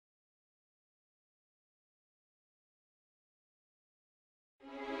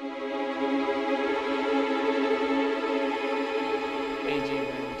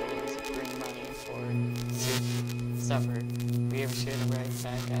supper. We have shared a right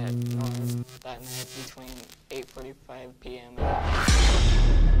back at North that night between 8:45 p.m.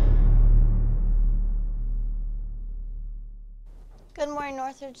 Good morning,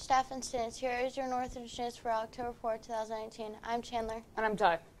 Northridge staff and students. Here is your Northridge news for October 4, 2019. I'm Chandler. And I'm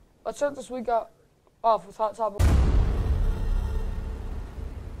Ty. Let's start this week off with Hot Topic.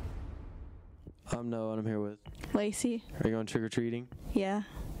 I'm Noah, and I'm here with Lacey. Are you going trick-or-treating? Yeah.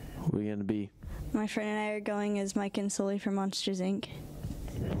 What are you going to be? My friend and I are going as Mike and Sully from Monsters, Inc.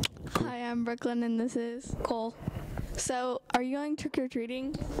 Cool. Hi, I'm Brooklyn, and this is Cole. So, are you going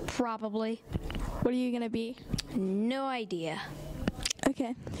trick-or-treating? Probably. What are you going to be? No idea.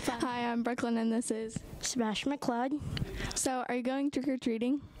 Okay. Hi, I'm Brooklyn, and this is Smash McCloud? So, are you going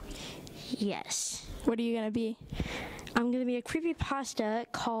trick-or-treating? Yes. What are you going to be? I'm going to be a creepypasta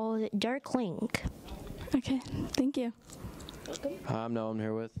called Dark Link. Okay, thank you. I'm Noah, I'm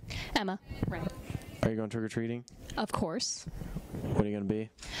here with Emma. Right. Are you going trick-or-treating? Of course. What are you going to be?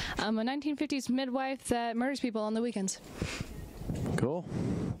 I'm a 1950s midwife that murders people on the weekends. Cool.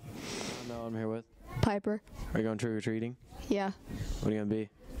 I'm Noah, I'm here with Piper. Are you going trick-or-treating? Yeah. What are you going to be?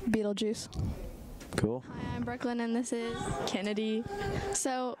 Beetlejuice. Cool. Hi, I'm Brooklyn, and this is Kennedy.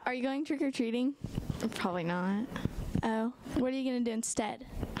 So, are you going trick-or-treating? Probably not. Oh. What are you going to do instead?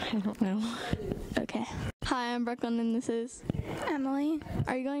 I don't know. Okay. Hi, I'm Brooklyn, and this is Emily.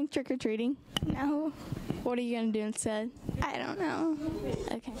 Are you going trick-or-treating? No. What are you going to do instead? I don't know.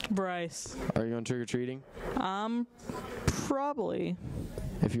 Okay. Bryce. Are you going trick-or-treating? Probably.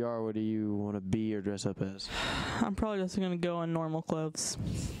 If you are, what do you want to be or dress up as? I'm probably just going to go in normal clothes.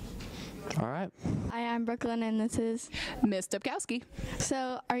 All right. Hi, I'm Brooklyn, and this is Miss Dubkowski.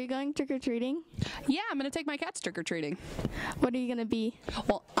 So, are you going trick-or-treating? Yeah, I'm going to take my cats trick-or-treating. What are you going to be?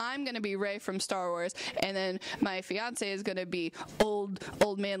 Well, I'm going to be Rey from Star Wars, and then my fiance is going to be old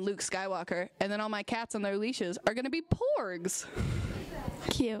man Luke Skywalker, and then all my cats on their leashes are going to be porgs.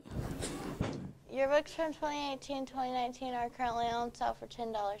 Cute. Your books from 2018-2019 are currently on sale for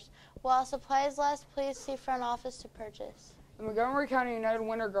 $10. While supplies last, please see front office to purchase. The Montgomery County United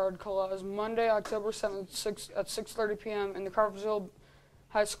Winter Guard Call is Monday, October 7th at 6:30 p.m. in the Crawfordsville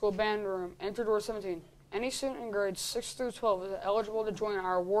High School Band Room, enter door 17. Any student in grades 6 through 12 is eligible to join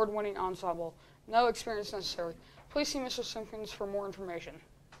our award-winning ensemble. No experience necessary. Please see Mr. Simpkins for more information.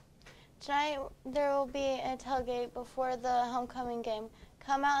 Tonight, there will be a tailgate before the homecoming game.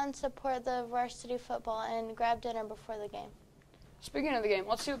 Come out and support the varsity football and grab dinner before the game. Speaking of the game,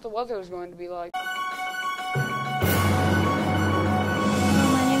 let's see what the weather is going to be like.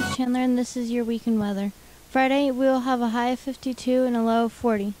 My name's Chandler, and this is your weekend weather. Friday, we will have a high of 52 and a low of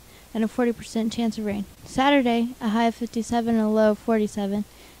 40, and a 40% chance of rain. Saturday, a high of 57 and a low of 47,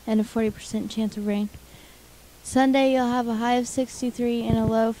 and a 40% chance of rain. Sunday, you'll have a high of 63 and a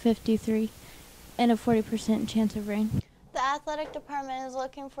low of 53, and a 40% chance of rain. The athletic department is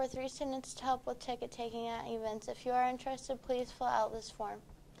looking for 3 students to help with ticket taking at events. If you are interested, please fill out this form.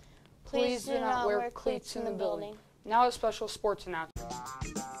 Please do not wear cleats in the building. Now a special sports announcement.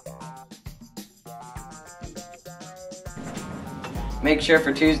 Make sure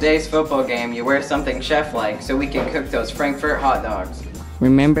for Tuesday's football game you wear something chef-like so we can cook those Frankfurt hot dogs.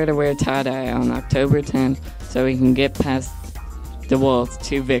 Remember to wear tie-dye on October 10th so we can get past the Wolves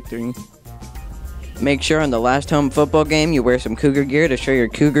to victory. Make sure on the last home football game you wear some Cougar gear to show your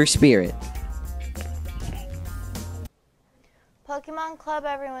Cougar spirit. Pokemon Club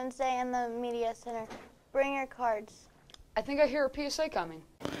every Wednesday in the Media Center. Bring your cards. I think I hear a PSA coming.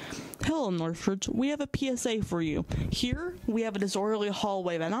 Hello, Northridge. We have a PSA for you. Here, we have a disorderly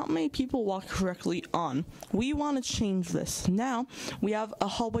hallway that not many people walk correctly on. We want to change this. Now, we have a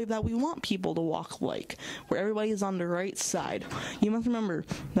hallway that we want people to walk like, where everybody is on the right side. You must remember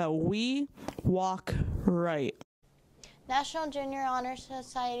that we walk right. National Junior Honor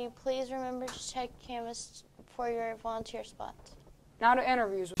Society, please remember to check Canvas for your volunteer spots. Now to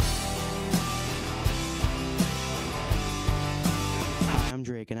interviews. Hi, I'm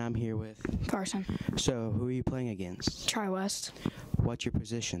Drake, and I'm here with Carson. So, who are you playing against? Tri-West. What's your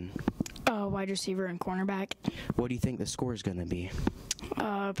position? Wide receiver and cornerback. What do you think the score is going to be?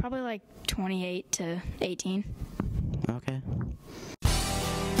 Probably like 28 to 18. Okay.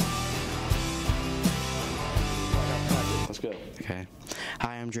 Let's go. Okay.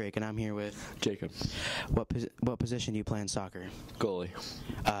 Hi, I'm Drake, and I'm here with Jacob. What position do you play in soccer? Goalie.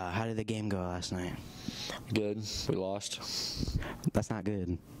 How did the game go last night? Good. We lost. That's not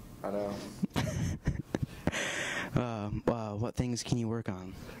good. I know. What things can you work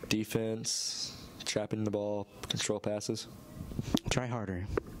on? Defense, trapping the ball, control passes. Try harder.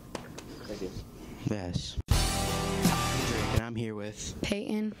 Thank you. Yes. I'm Drake, and I'm I'm here with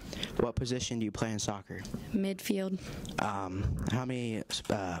Peyton. What position do you play in soccer? Midfield. How many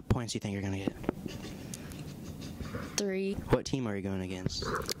points do you think you're going to get? 3. What team are you going against?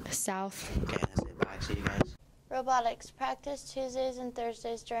 South. Okay, that's it. Bye. See you guys. Robotics. Practice Tuesdays and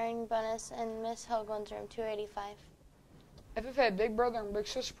Thursdays during bonus in Miss Hoagland's room 285. FFA Big Brother and Big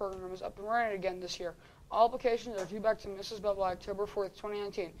Sister program is up and running again this year. All applications are due back to Mrs. Bell by October 4th,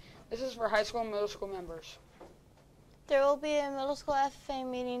 2019. This is for high school and middle school members. There will be a middle school FFA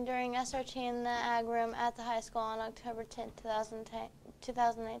meeting during SRT in the Ag Room at the high school on October 10th,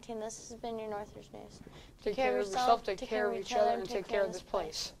 2019. This has been your Northridge News. Take care of yourself, take care of each other, and take care of this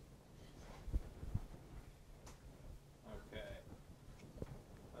place. Okay.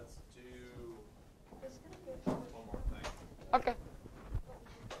 Let's do one more thing. Okay.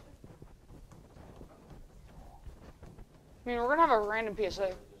 I mean, we're going to have a random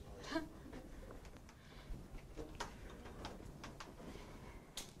PSA.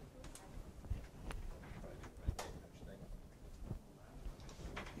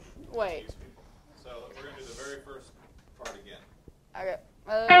 Wait. So we're going to do the very first part again. Okay.